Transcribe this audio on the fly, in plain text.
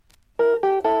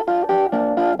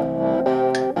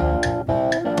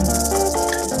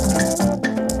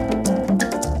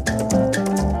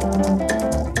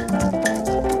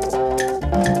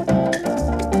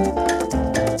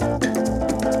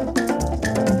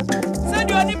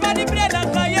anybody bread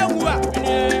and Kayahua.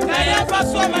 Kaya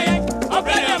Faswama,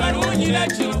 Obrana, and you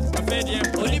let you.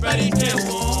 Anybody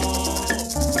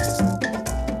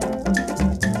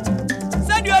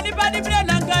said you anybody bread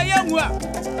and Kayahua.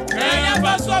 Kaya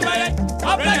Faswama,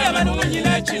 Obrana, and you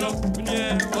let you.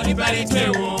 Anybody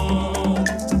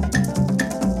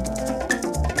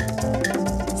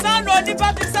San only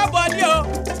party somebody,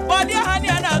 body honey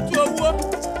and out to a war.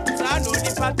 San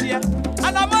only party.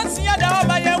 And I'm on see the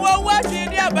home I will watch in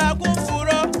the Abaco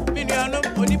Furo, Miniano,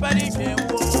 anybody can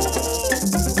go.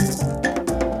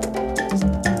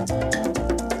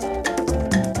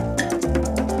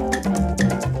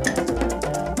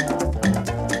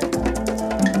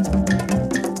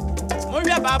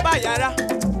 Moya Baba Yara,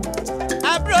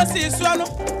 Abrosi Swallow,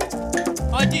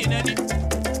 or Dinani.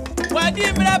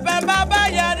 Wadim Rapa Baba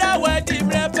Yara, Wadim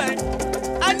Rapa.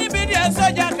 And if it is so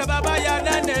young, Baba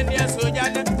Yara, and yes, so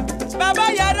young.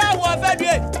 Baba Yara was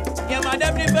very, your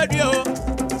Madame Rivadio,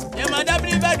 your Madame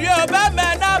Rivadio,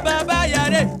 Baba, Baba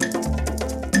Yara.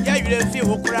 Yeah, you don't feel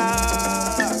who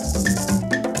cry.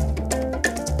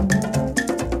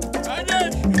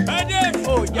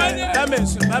 Oh, yeah, that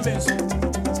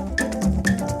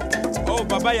Oh,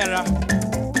 Baba Yara,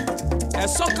 a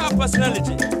soccer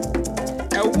personality,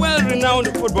 a well-renowned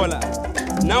footballer,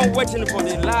 now waiting for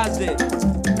the last day.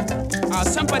 Our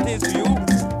sympathies to you.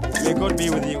 May God be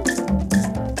with you.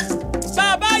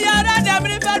 Baba Yara,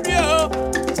 Damri Fadio,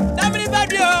 Damri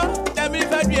Fadio, Damri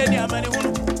Fadio, Niamani.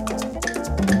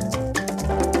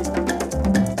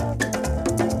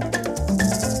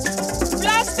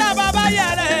 Blackstar Baba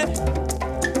Yara,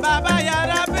 Baba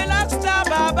Yara, Blackstar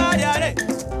Baba Yara,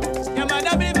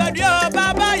 Yamadamri Fadio,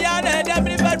 Baba Yara,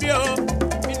 Damri Fadio,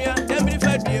 Damri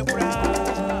Fadio.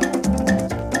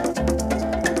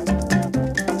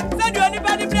 Said you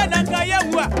anybody bread and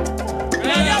Kayahua.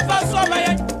 Kaya Faswama,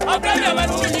 Obrana,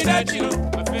 and you let you.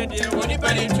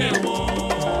 Anybody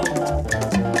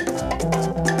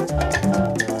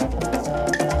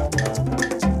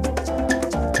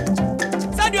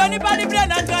said you anybody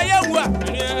bread and Kayahua.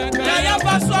 Kaya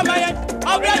Faswama,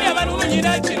 Obrana, and you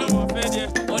let you.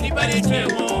 Anybody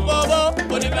Bobo,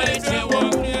 anybody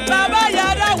Baba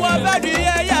Yara, Wabadi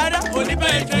Yara,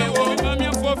 anybody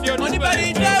anybody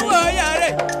Yara,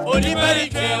 anybody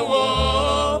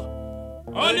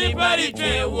Only